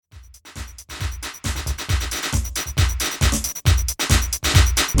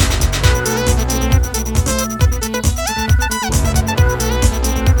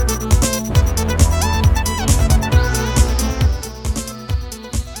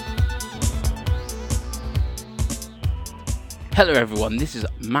Hello everyone, this is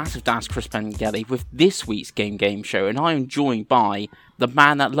Massive Dash Chris Pengelly with this week's Game Show, and I am joined by the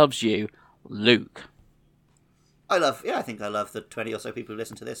man that loves you, Luke. I think I love the 20 or so people who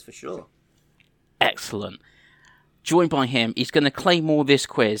listen to this, for sure. Excellent. Joined by him, he's going to claim all this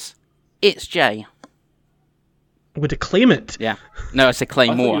quiz. It's Jay. Would it claim it? Yeah. No, I said claim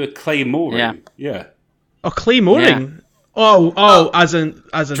I more. thought you were Claymoring. Yeah. Oh, Claymoring? Yeah. Oh, as in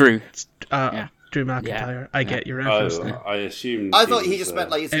Drew. Drew McIntyre. Yeah. I get your reference Oh, now. I assumed. I thought he just meant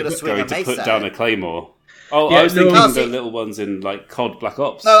like he's going to swing a going to mace put at down it. a claymore. Oh, Yeah, I was no, thinking no, the see- little ones in like COD Black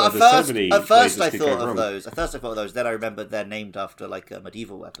Ops. No, where at there's so first, many at first ways I this could go thought of wrong. those. At first I thought of those. Then I remembered they're named after like a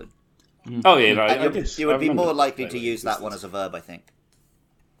medieval weapon. Oh yeah, no, And you would be more likely to use that one as a verb, I think.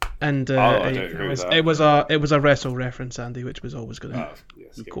 And I don't agree with that. it was a wrestle reference, Andy, which was always going to Oh,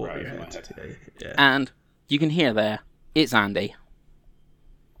 yes, get go over right your over my head. head. Yeah. And you can hear there, it's Andy.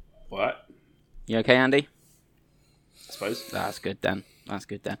 What? You okay, Andy? I suppose. That's good then.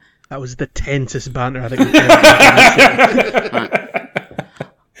 That was the tensest banter I think we've ever had.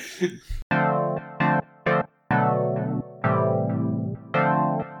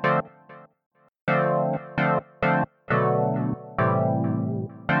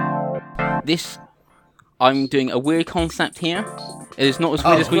 This, I'm doing a weird concept here. It is not as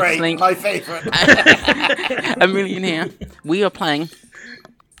weird as Weakest great, Link. my favourite. A million here. We are playing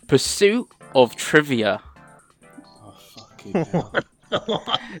Pursuit of Trivia. Oh fucking hell.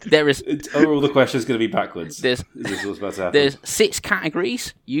 There is Are all the questions going to be backwards? There's- Is this what's about to happen? There's 6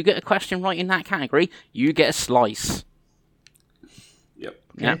 categories. You get a question right in that category, you get a slice. Yep.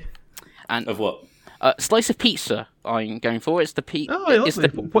 Yeah. And Of what? slice of pizza. I'm going for. It's the pizza. Oh, it's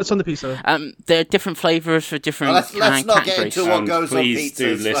lovely. What's on the pizza? there are different flavors for different Let's not get categories. into what And goes on please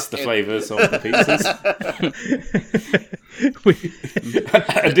do pizzas, list the fucking- flavours of the pizzas.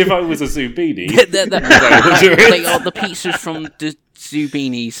 And if I was a Zubini, They are the pizzas from the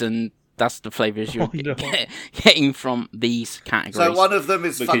Zubinis, and that's the flavors you're no. getting from these categories. So one of them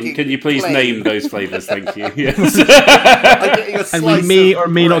is fucking can you please plain. name those flavours? Thank you. Yes. I'm getting a And slice we may of or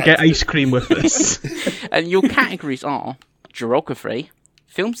may not bread. get ice cream with this. And your categories are geography,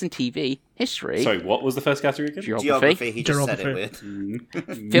 films and TV, history, Sorry, what was the first category again? Geography, he just said it Geography.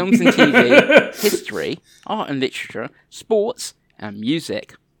 weird. films and TV, history, art and literature, sports, and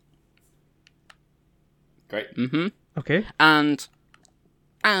music. Great. Okay. And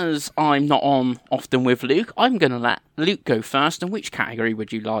as I'm not on often with Luke, I'm going to let Luke go first. And which category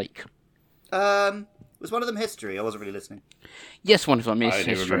would you like? Was one of them history? I wasn't really listening. Yes, one of them is I only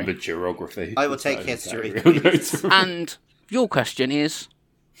history. remember geography. I will take So history, category I'll go to. And your question is,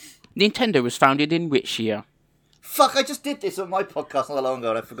 Nintendo was founded in which year? Fuck, I just did this on my podcast not that long ago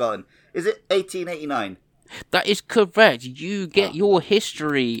and I've forgotten. Is it 1889? That is correct. You get your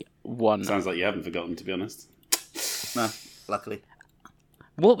history one. Sounds like you haven't forgotten, to be honest. No, luckily.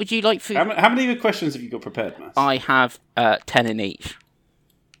 What would you like for... How many questions have you got prepared, Matt? I have 10 in each.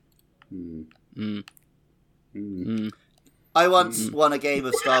 I once won a game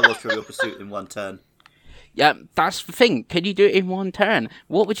of Star Wars Trivial Pursuit in one turn. Yeah, that's the thing. Can you do it in one turn?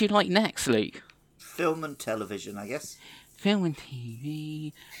 What would you like next, Luke? Film and television, I guess. Film and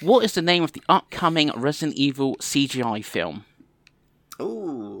TV. What is the name of the upcoming Resident Evil CGI film?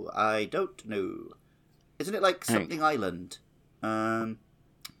 Ooh, I don't know. Isn't it like something Island?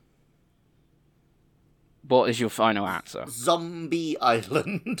 What is your final answer? Zombie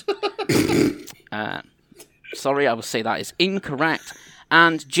Island. Sorry, I will say that is incorrect.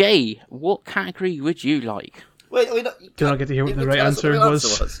 And Jay, what category would you like? Wait, Do I get to hear what the right tell us answer the real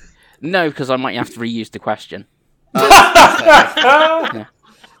was? No, because I might have to reuse the question.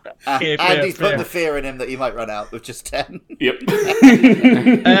 Okay, fair, Andy's fair. put the fear in him that he might run out with just 10. Yep.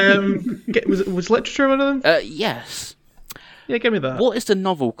 Was literature one of them? Yes. Yeah, give me that. What is the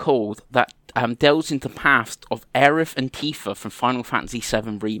novel called that delves into the past of Aerith and Tifa from Final Fantasy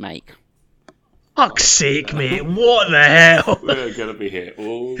VII Remake? Fuck's sake, mate! What the hell? We're going to be here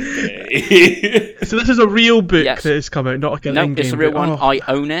all day. So this is a real book Yes. that has come out, not like an No, in-game it's a real book. one. Oh, I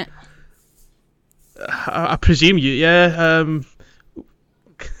own it. I presume you, yeah.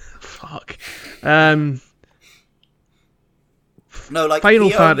 Fuck. No, like Final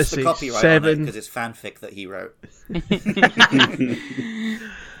he owns Fantasy the copyright on it VII. because it's fanfic that he wrote.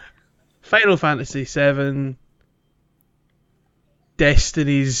 Final Fantasy VII.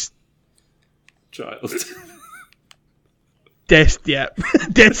 Destiny's. Child.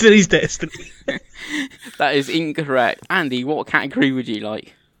 Destiny's Destiny. That is incorrect. Andy, what category would you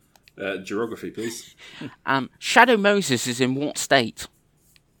like? Geography, please. Shadow Moses is in what state?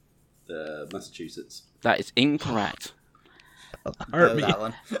 Massachusetts. That is incorrect. Hurt Oh, me. that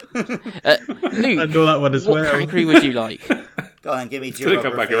one. I Luke, know that one as what well. category would you like? Go on, give me It's going to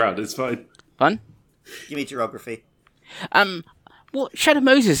geography. come back around. It's fine. Fun? Give me geography. What Shadow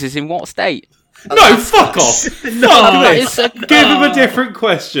Moses is in what state? No, fuck off. Fuck this. Give him a different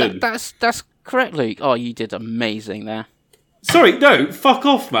question. That's correct, Luke. Oh, you did amazing there. Sorry, no, fuck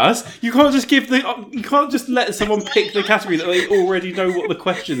off, Maz. You can't just you can't just let someone pick the category that they already know what the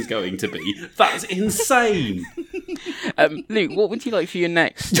question's going to be. That's insane. Luke, what would you like for your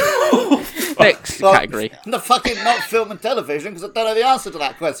next category? Not film and television, because I don't know the answer to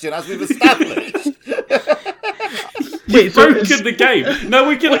that question, as we've established. You've broken the game. No,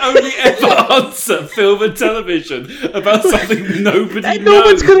 we can only ever answer film and television about something nobody knows. No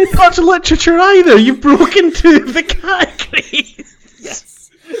one's going to touch literature either. You've broken two of the categories.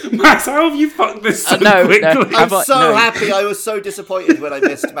 Yes. Max, how have you fucked this so no, quickly? I'm so happy. I was so disappointed when I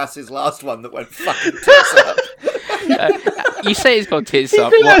missed Mass's last one that went fucking tits up. You say it's got tits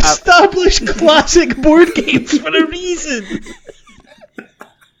up. They're established classic board games for a reason.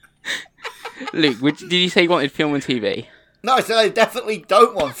 Luke, did you say you wanted film and TV? No, I said I definitely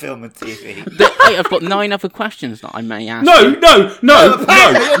don't want film and TV. Wait, I've got 9 other questions that I may ask. No.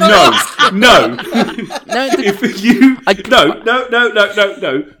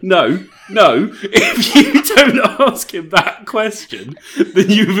 If you don't ask him that question,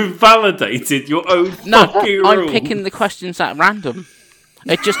 then you've invalidated your own fucking rule. I'm picking the questions at random.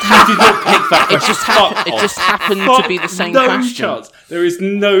 It just You did not pick that question. It just happened to be the same question. Chance. There is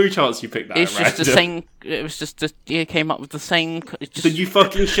no chance you picked that. It's at just random. the same. It was just you came up with the same. So you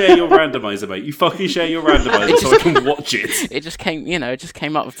fucking share your randomizer, mate. You fucking share your randomizer so I can watch it. It just came. It just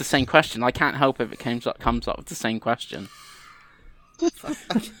came up with the same question. I can't help if it comes up with the same question.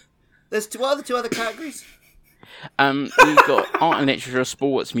 There's two other categories. We've got art and literature,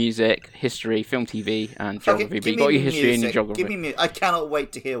 sports, music, history, film, TV, and geography. But you got your history and your geography. Give me music. I cannot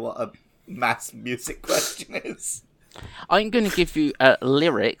wait to hear what a mass music question is. I'm going to give you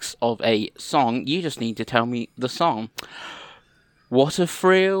lyrics of a song. You just need to tell me the song. What a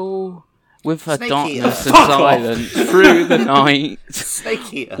thrill with her Snake darkness Eater. and silence through the night.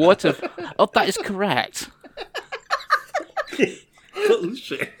 Snake Eater. What a... Oh, that is correct.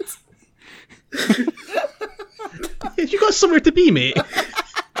 Bullshit. You got somewhere to be, mate.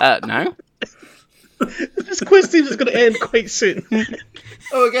 No. This quiz seems it's going to end quite soon.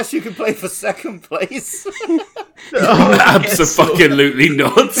 Oh, I guess you can play for second place. Absolutely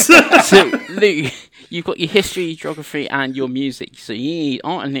not. So, Luke, you've got your history, geography, and your music. So you need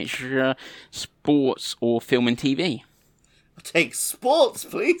art and literature, sports, or film and TV. I'll take sports,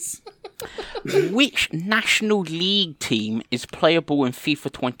 please. Which National League team is playable in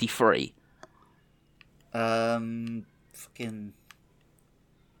FIFA 23? Fucking...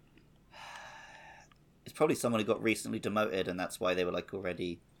 It's probably someone who got recently demoted, and that's why they were, like,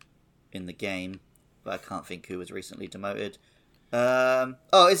 already in the game. But I can't think who was recently demoted.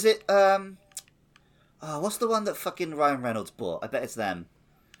 Is it, what's the one that fucking Ryan Reynolds bought? I bet it's them.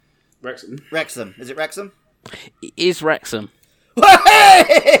 Wrexham. Is it Wrexham? It is Wrexham.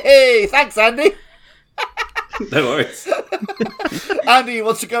 Hey! Thanks, Andy! No worries. Andy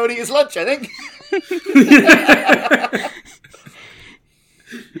wants to go and eat his lunch, I think.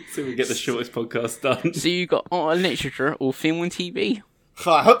 So we get the shortest podcast done. So you got art and literature or film and TV?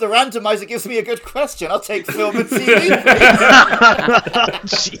 Oh, I hope the randomizer gives me a good question. I'll take film and TV,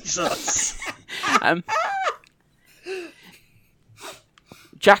 please. Jesus.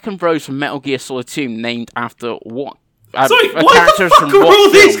 Jack and Rose from Metal Gear Solid 2 named after what? Sorry, why the characters fuck from are what all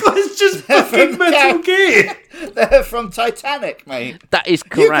these film? questions fucking Metal Gear? They're from Titanic, mate. That is You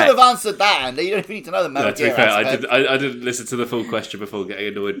could correct. have answered that, Andy. You don't even need to know the Metal No, to be Gear fair, aspect. I didn't listen to the full question before getting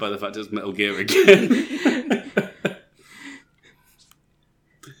annoyed by the fact it was Metal Gear again.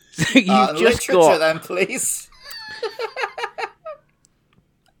 So you just literature, got... then, please.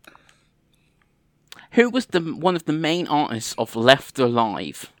 Who was one of the main artists of Left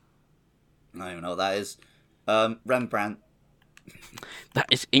Alive? I don't even know what that is. Rembrandt. That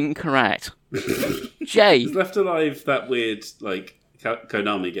is incorrect. Jay, Left Alive, that weird, like,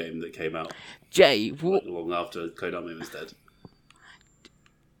 Konami game that came out Jay, what long after Konami was dead.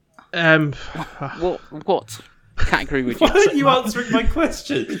 what category would you... Why aren't you answering my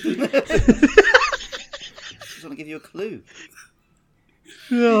question? I just want to give you a clue.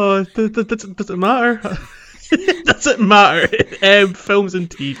 No, does it matter? Does it matter? Films and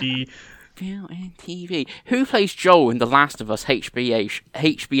TV. Film and TV. Who plays Joel in The Last of Us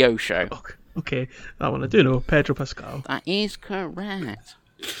HBO show? Okay, that one I do know. Pedro Pascal. That is correct.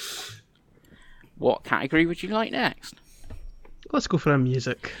 What category would you like next? Let's go for a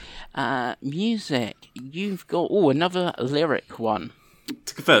music. Music. You've got another lyric one.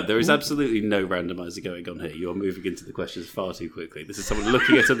 To confirm, there is absolutely no randomizer going on here. You are moving into the questions far too quickly. This is someone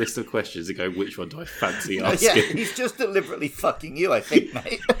looking at a list of questions and going, which one do I fancy asking? Yeah, he's just deliberately fucking you, I think,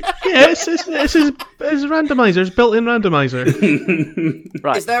 mate. Yeah, it's randomizer. It's built-in randomizer.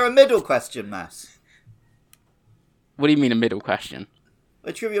 Right. Is there a middle question, Mass? What do you mean a middle question?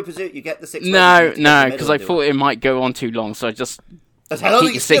 A Trivial Pursuit, you get the 6 No, questions, you get the because middle I and do thought it might go on too long, so I just it. I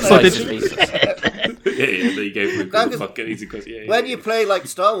don't keep think the it's 6 gonna- choices pieces. Yeah, there you go for a No, cool 'cause fucking easy question. Yeah, When yeah. you play like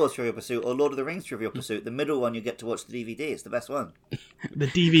Star Wars Trivial Pursuit or Lord of the Rings Trivial Pursuit, the middle one you get to watch the DVD. It's the best one. The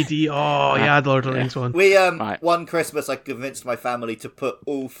DVD. Oh, yeah, the Lord of the Rings one. We Right. one Christmas I convinced my family to put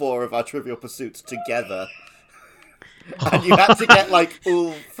all 4 of our Trivial Pursuits together. And you had to get like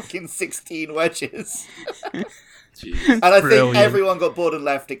all fucking 16 wedges. Jeez. And I Brilliant. think everyone got bored and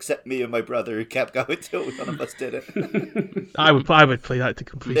left except me and my brother, who kept going till none of us did it. I would play that to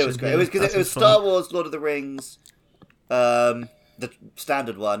completion. It was great. yeah. It was because That it was sounds Star fun. Wars, Lord of the Rings, the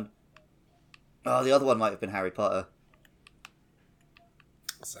standard one. Oh, the other one might have been Harry Potter.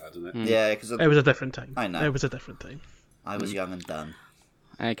 Sad, isn't it? Yeah, because It was a different time. I know. It was a different time. I was young and dumb.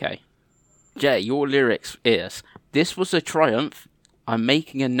 Okay. Jay, your lyrics is, this was a triumph. I'm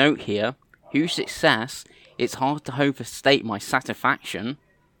making a note here. Whose success? It's hard to overstate my satisfaction.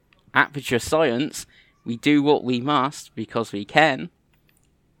 Aperture science. We do what we must because we can.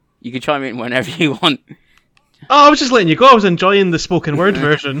 You can chime in whenever you want. Oh, I was just letting you go. I was enjoying the spoken word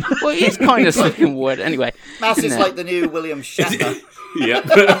version. Well, it is kind of spoken word anyway. Mass is isn't it? like the new William Shatner. Yeah.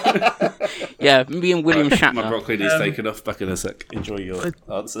 Yeah, me and William My Shatner. broccoli is taken off. Back in a sec. Enjoy your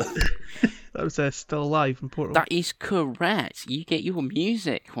answer. That was still alive in Portal. That is correct. You get your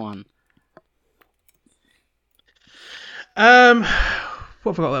music one.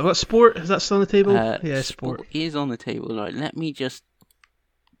 What have I got? What sport? Is that still on the table? Yeah, sport. Is on the table. Right, let me just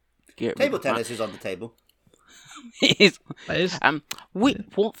get Table rid of that. tennis is on the table. It is. That is.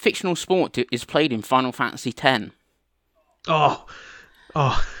 What fictional sport is played in Final Fantasy X? Oh,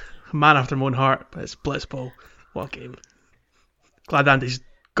 man after my own heart. But it's Blitzball. What a game! Glad Andy's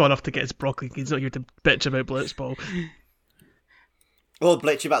gone off to get his broccoli. He's not here to bitch about Blitzball. Or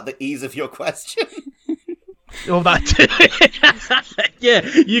bitch about the ease of your question. Oh, that too. Yeah,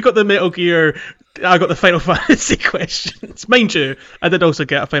 you got the Metal Gear. I got the Final Fantasy questions. Mind you, I did also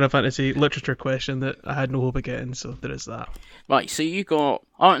get a Final Fantasy literature question that I had no hope of getting, so there is that. Right, so you got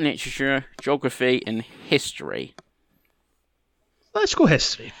art and literature, geography, and history. Let's go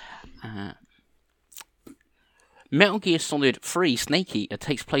history. Metal Gear Solid 3 Snake Eater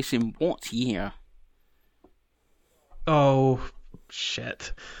takes place in what year? Oh,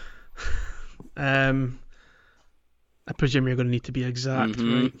 shit. I presume you're going to need to be exact,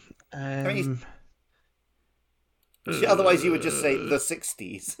 right? mean, Otherwise you would just say the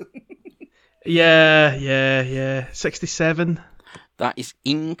 60s. Yeah. 67. That is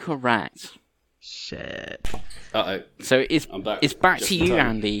incorrect. Shit. Uh-oh. So I'm back. it's back Just to in you, time.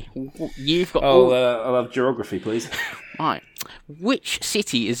 Andy. You've got I'll have geography, please. right. Which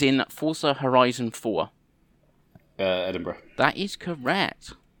city is in Forza Horizon 4? Edinburgh. That is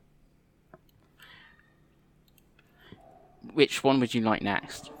correct. Which one would you like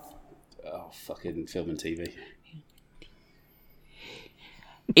next? Oh, fucking film and TV.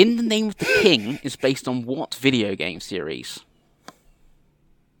 In the Name of the King is based on what video game series?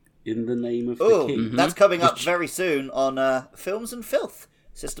 In the Name of Oh, the King. that's coming up very soon on Films and Filth,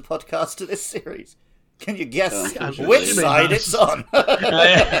 sister podcast to this series. Can you guess which side it's on?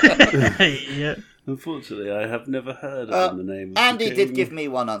 Yeah. Unfortunately, I have never heard of In the Name of Andy the King. did give me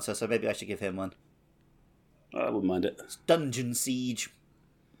one answer, so maybe I should give him one. I wouldn't mind it. It's Dungeon Siege.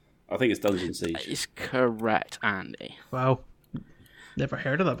 I think it's Dungeon That Siege. is correct, Andy. Wow. Never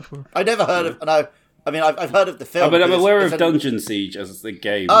heard of that before. I never heard of. No, I mean I've heard of the film. But I'm because aware it's of a- Dungeon Siege as the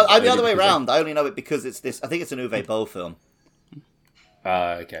game. I'm the other only way because around. I only know it because it's this. I think it's an Uwe Boll film.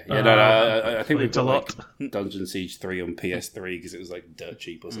 Okay. Yeah, no, I think we've It's a got lot. like Dungeon Siege 3 on PS3 because it was like dirt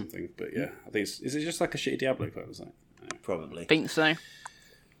cheap or something. But yeah, I think is it just like a shitty Diablo clone or something? Probably. Think so?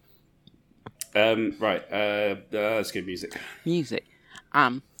 Right. Let's go music. Music.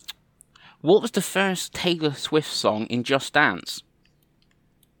 What was the first Taylor Swift song in Just Dance?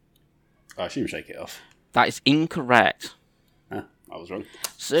 I assume Shake It Off. That is incorrect. Huh, I was wrong.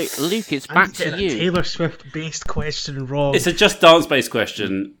 So, Luke, it's I'm back getting to a you. Taylor Swift-based question wrong. It's a Just Dance based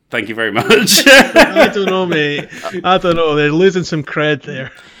question. Thank you very much. I don't know, mate. I don't know. They're losing some cred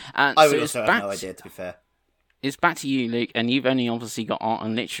there. I So would it's also back, have no idea, to be fair. it's back to you, Luke, and you've only obviously got art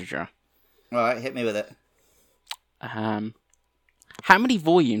and literature. Alright, hit me with it. How many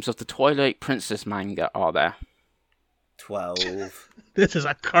volumes of the Twilight Princess manga are there? 12. This is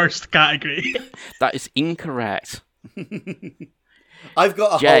a cursed category. That is incorrect. I've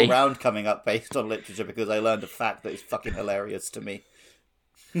got a Jay. whole round coming up based on literature because I learned a fact that is fucking hilarious to me.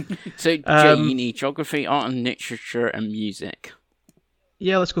 So, Jay, you need geography, art and literature, and music.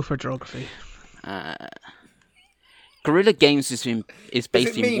 Yeah, let's go for geography. Guerrilla Games is Does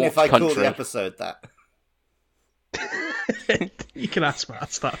based it mean in if what I call the country? episode that? You can ask Matt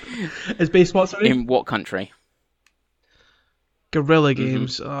that. It's based what, sorry? In what country? Guerrilla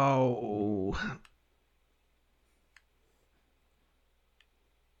Games. Oh.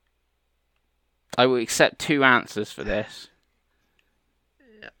 I will accept 2 answers for this.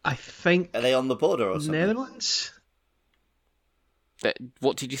 I think Are they on the border or something? Netherlands?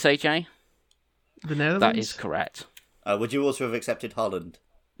 What did you say, Jay? The Netherlands? That is correct. Would you also have accepted Holland?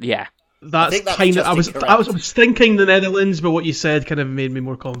 Yeah. That's think that's kind of. just I was incorrect. thinking the Netherlands, but what you said kind of made me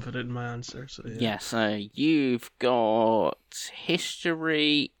more confident in my answer. So yeah. Yeah, so you've got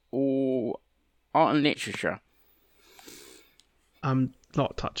history or art and literature. I'm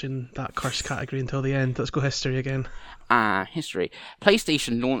not touching that cursed category until the end. Let's go history again. History.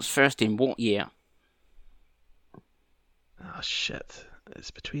 PlayStation launched first in what year? Oh shit! It's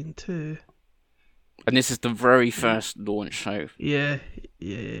between 2. And this is the very first launch, so Yeah.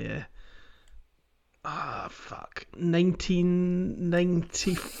 Fuck.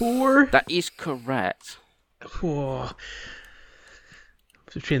 1994. that is correct. Whoa.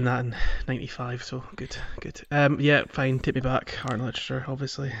 Between that and 95, so good. Yeah, fine. Take me back. Art and literature,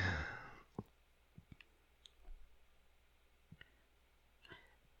 obviously.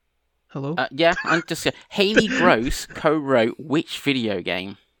 Hello. Yeah, I'm just Haley Gross co-wrote which video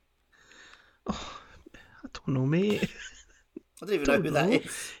game? I don't know, mate. I don't even know who that know.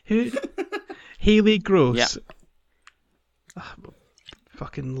 is. Who? Haley Gross. Yeah.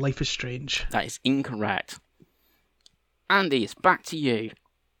 Fucking Life is Strange. That is incorrect. Andy, it's back to you.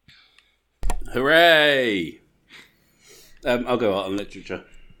 Hooray! I'll go art and literature.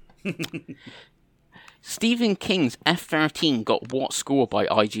 Stephen King's F-13 got what score by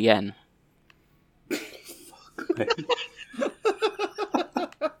IGN?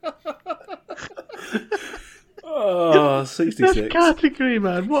 Oh, 66. Category,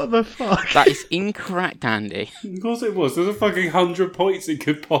 man. What the fuck? That is incorrect, Andy. Of course it was. There's a fucking 100 points it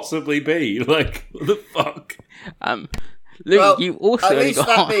could possibly be. Like, what the fuck? Luke, Well, you also at only least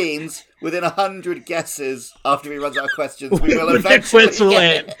got that means within 100 guesses after he runs out of questions, we will eventually Whistle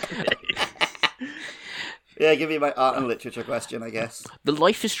get it. Yeah, give me my art and literature question, I guess. The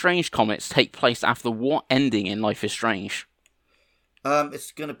Life is Strange comics take place after what ending in Life is Strange?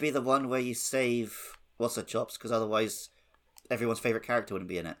 It's gonna be the one where you save what's her chops, because otherwise everyone's favourite character wouldn't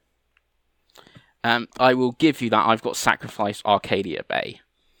be in it. I will give you that. I've got Sacrifice Arcadia Bay.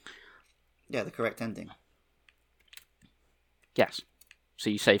 Yeah, the correct ending. Yes. So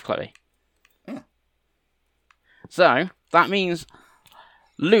you save Chloe. Yeah. So, that means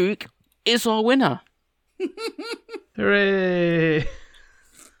Luke is our winner. Hooray!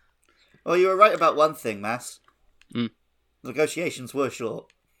 Well, you were right about one thing, Mass. Mm. Negotiations were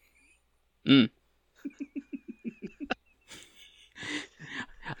short.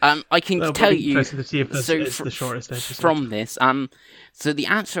 I can That'll tell be you interesting to see if this so is the shortest episode. from this. So the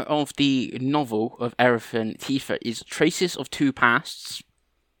answer of the novel of Erethan Tifa is Traces of Two Pasts.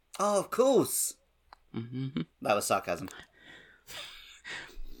 Oh, of course. Mm-hmm. That was sarcasm.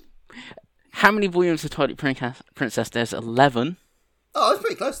 How many volumes of Twilight Princess? There's 11. Oh, I was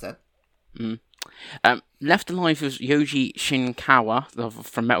pretty close then. Left alive was Yoji Shinkawa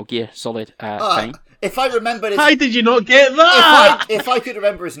from Metal Gear Solid fame. If I remembered his... How did you not get that? if I could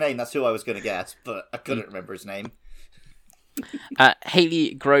remember his name, that's who I was going to guess, but I couldn't remember his name.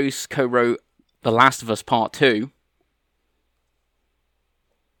 Haley Gross co-wrote The Last of Us Part 2.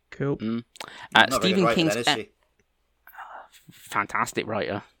 Cool. Not very Stephen good writer King's then, is she? fantastic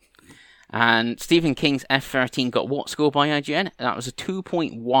writer. And Stephen King's F-13 got what score by IGN? That was a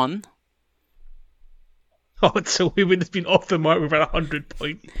 2.1. Oh, so we would have been off the mark with our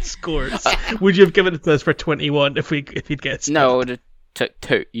 100-point scores. Would you have given it to us for 21 if he'd guessed? No, I would have took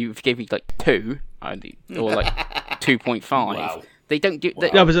 2. You gave me like 2, or like 2.5. Wow. They don't do. They,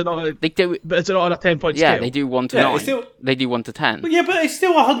 No, but is it not? they do. But is it not on a 10-point Yeah, scale? they do 1 to Yeah, 9. it's still- They do 1 to 10. Yeah, but it's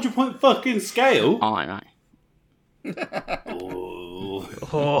still a 100-point fucking scale. Oh, right. Oh.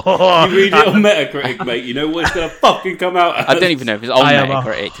 Oh, You read it on Metacritic, mate. You know what it's going to fucking come out as. I don't even know if it's on I am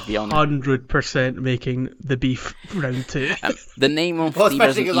Metacritic, to be honest. 100% making the beef round 2. The name of Well, the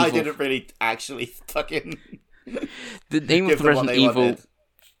especially Resident because I Evil, didn't really actually fucking the name give of the them what Resident they Evil wanted.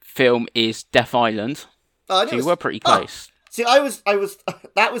 film is Death Island. Oh, I So knew you it were was- pretty Oh, close. see, I was,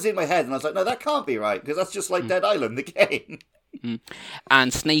 that was in my head, and I was like, no, that can't be right, because that's just like Dead Island, the game.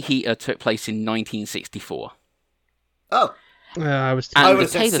 And Snake Eater took place in 1964. Oh, I was. And I the would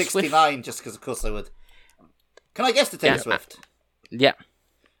have said Taylor 69 just because, of course, I would. Can I guess the Taylor Yeah. Swift? Yeah.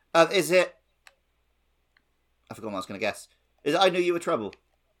 Is it... I forgot what I was going to guess. Is it I Knew You Were Trouble?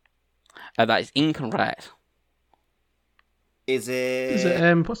 That is incorrect. Is it... Is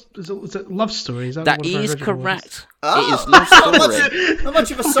it Love Story? Is that That one of her is original ones? correct. Oh, It is Love Story. Not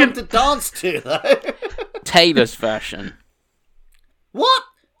much of a song to dance to, though. Taylor's version. What?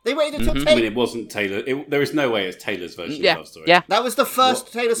 They waited until I mean, Taylor... it wasn't Taylor. There is no way it's Taylor's version Yeah. of Love Story. Yeah. That was the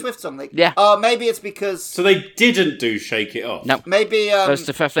first Taylor Swift song. Yeah. Oh, maybe it's because... So they didn't do Shake It Off. No. Maybe was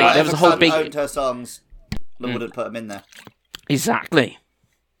the first thing. There was a whole big- owned her songs that wouldn't put them in there. Exactly.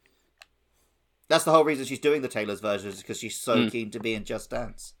 That's the whole reason she's doing the Taylor's version, is because she's so keen to be in Just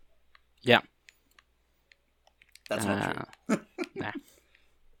Dance. Yeah. That's not true. Nah.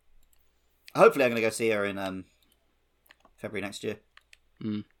 Hopefully I'm going to go see her in February next year.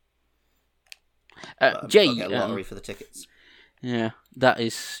 Jay, I'll get a lottery for the tickets. yeah, that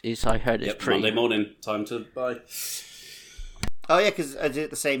is I heard it's Yep, pretty. Monday morning, time to buy. Oh yeah, because I did it at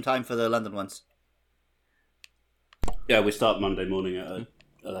the same time for the London ones. Yeah, we start Monday morning at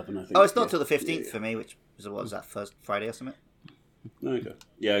 11, I think. Oh, it's not till the 15th for me, which was, what was that, first Friday or something? Okay.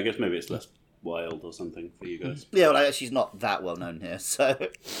 Yeah, I guess maybe it's less wild or something for you guys. Yeah, well, she's not that well known here, so...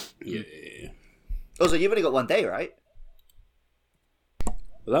 Yeah. Also, you've only got one day, right?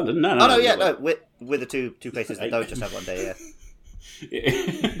 London? No. Oh, no, yeah, no, with the two places that don't just have one day,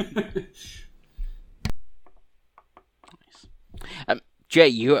 yeah. Jay,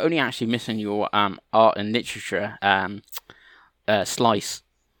 you're only actually missing your art and literature slice.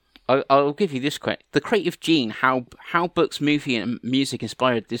 I'll give you this quick. The creative gene, how books, movie, and music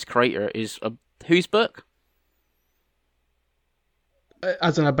inspired this creator is whose book?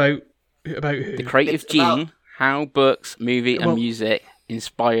 As in about who? The creative It's gene, about- how books, movie, and Well- music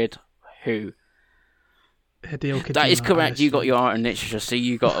inspired who? Hideo That is Kojima, correct. You got honestly. your art and literature, so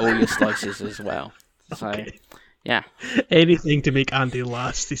you got all your slices as well. So, Okay. yeah. Anything to make Andy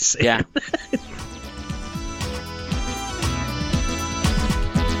last, he's saying. Yeah.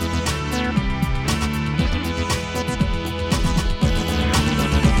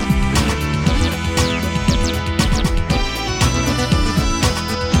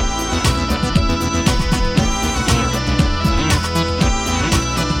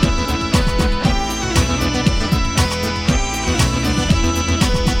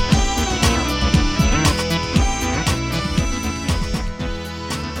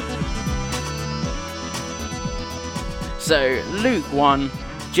 So Luke won,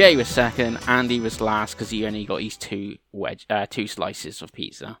 Jay was second, Andy was last because he only got his two slices of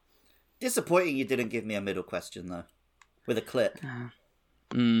pizza. Disappointing you didn't give me a middle question, though. With a clip.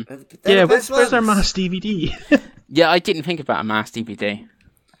 Mm. They're Yeah, the best where's our ones. mass DVD? Yeah, I didn't think about a mass DVD.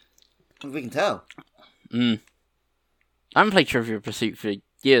 We can tell. I haven't played Trivial Pursuit for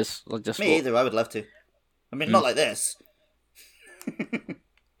years. I just Me thought, either, I would love to. I mean, not like this.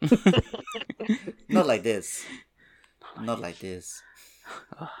 Not like this. Not like this.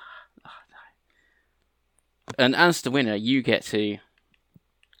 and as the winner, you get to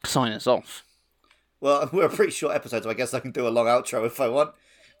sign us off. Well, we're a pretty short episode, so I guess I can do a long outro if I want.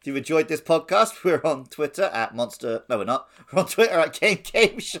 If you've enjoyed this podcast, we're on Twitter at Monster... No, we're not. We're on Twitter at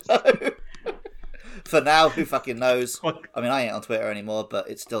Game Show. For now, who fucking knows? I mean, I ain't on Twitter anymore, but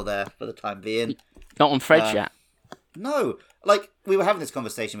it's still there for the time being. Not on Threads yet. No, like, we were having this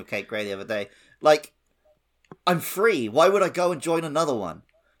conversation with Kate Gray the other day. Like, I'm free. Why would I go and join another one?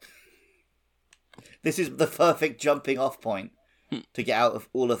 This is the perfect jumping off point to get out of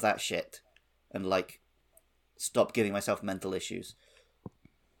all of that shit and, like, stop giving myself mental issues.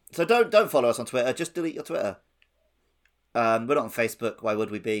 So don't follow us on Twitter. Just delete your Twitter. We're not on Facebook. Why would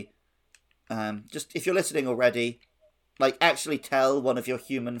we be? Just, if you're listening already, like, actually tell one of your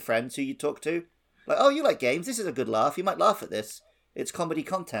human friends who you talk to. Like, oh, you like games? This is a good laugh. You might laugh at this. It's comedy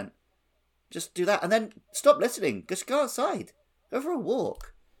content. Just do that. And then stop listening. Just go outside. Go for a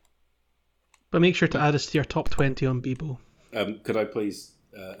walk. But make sure to add us to your top 20 on Bebo. Could I please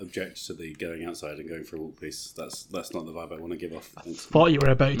object to the going outside and going for a walk, please? That's not the vibe I want to give off. Thanks. Thought you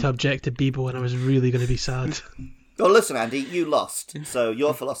were about to object to Bebo and I was really going to be sad. Well, listen, Andy, you lost. So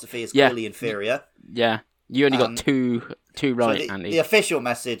your philosophy is Yeah. clearly inferior. Yeah. You only got two So right, the Andy. official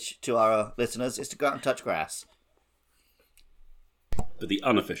message to our listeners is to go out and touch grass. But the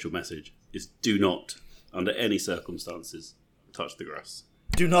unofficial message is do not, under any circumstances, touch the grass.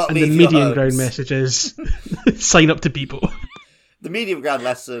 Do not And leave the your medium homes. ground message is sign up to Bebo. The medium ground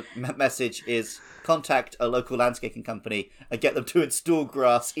message is contact a local landscaping company and get them to install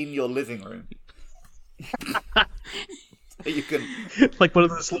grass in your living room. You can. Like one of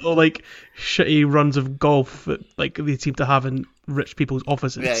those little like shitty runs of golf that like they seem to have in rich people's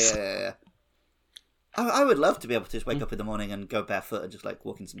offices. Yeah. I would love to be able to just wake up in the morning and go barefoot and just like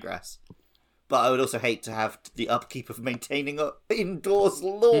walk in some grass. But I would also hate to have the upkeep of maintaining an indoors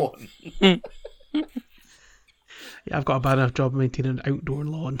lawn. Yeah, I've got a bad enough job maintaining an outdoor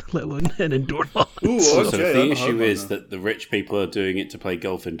lawn, let alone an indoor lawn. Ooh, So okay, if the I'm issue hard is on that the rich people are doing it to play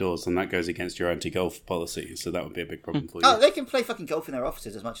golf indoors, then that goes against your anti-golf policy. So that would be a big problem for you. Oh, they can play fucking golf in their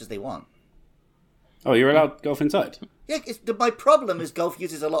offices as much as they want. Oh, you're allowed golf inside? Yeah, my problem is golf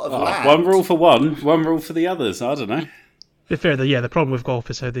uses a lot of land. One rule for one rule for the others. I don't know. To be fair, the problem with golf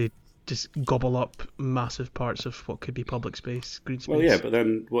is how they just gobble up massive parts of what could be public space, green space. Well, yeah, but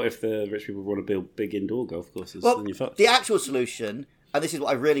then what if the rich people want to build big indoor golf courses? Well, Then you're fucked. the actual solution, and this is what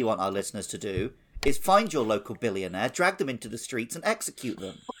I really want our listeners to do, is find your local billionaire, drag them into the streets, and execute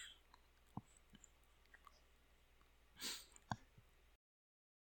them.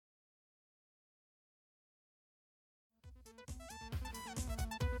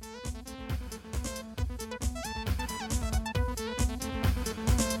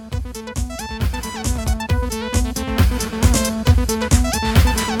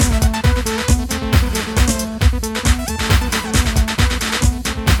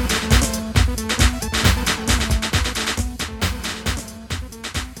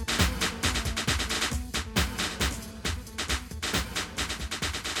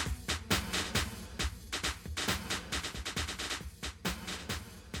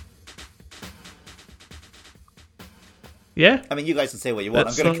 Yeah? I mean, you guys can say what you want.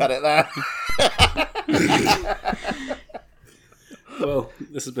 That's I'm going to cut it there. Well,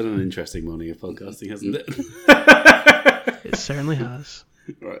 this has been an interesting morning of podcasting, hasn't it? It certainly has.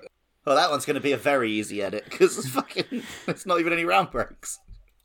 Right. Well, that one's going to be a very easy edit, because it's not even any round breaks.